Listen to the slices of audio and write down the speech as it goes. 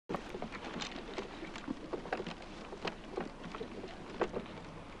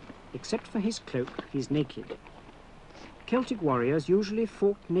Except for his cloak, he's naked. Celtic warriors usually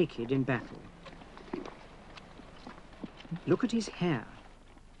fought naked in battle. Look at his hair.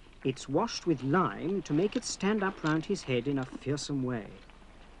 It's washed with lime to make it stand up round his head in a fearsome way.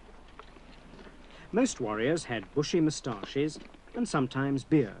 Most warriors had bushy moustaches and sometimes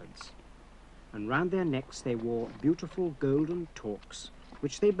beards, and round their necks they wore beautiful golden torques,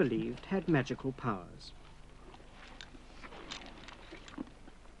 which they believed had magical powers.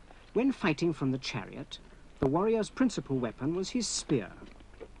 When fighting from the chariot, the warrior's principal weapon was his spear,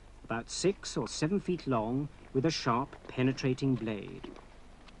 about 6 or 7 feet long, with a sharp, penetrating blade.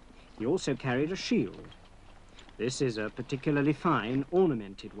 He also carried a shield. This is a particularly fine,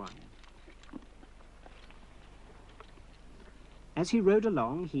 ornamented one. As he rode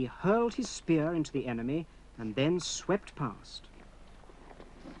along, he hurled his spear into the enemy and then swept past.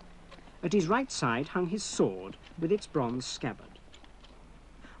 At his right side hung his sword with its bronze scabbard.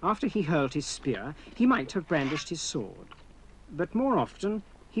 After he hurled his spear, he might have brandished his sword, but more often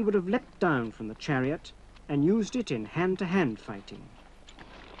he would have leapt down from the chariot and used it in hand-to-hand fighting.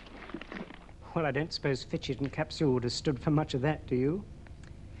 Well, I don't suppose Fitchett and Capsule would have stood for much of that, do you?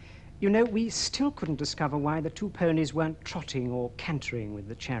 You know, we still couldn't discover why the two ponies weren't trotting or cantering with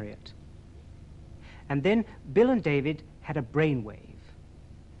the chariot. And then Bill and David had a brainwave.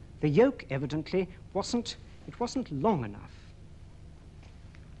 The yoke evidently wasn't long enough.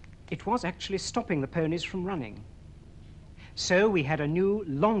 It was actually stopping the ponies from running. So we had a new,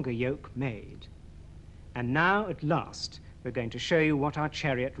 longer yoke made. And now, at last, we're going to show you what our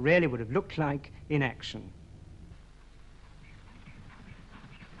chariot really would have looked like in action.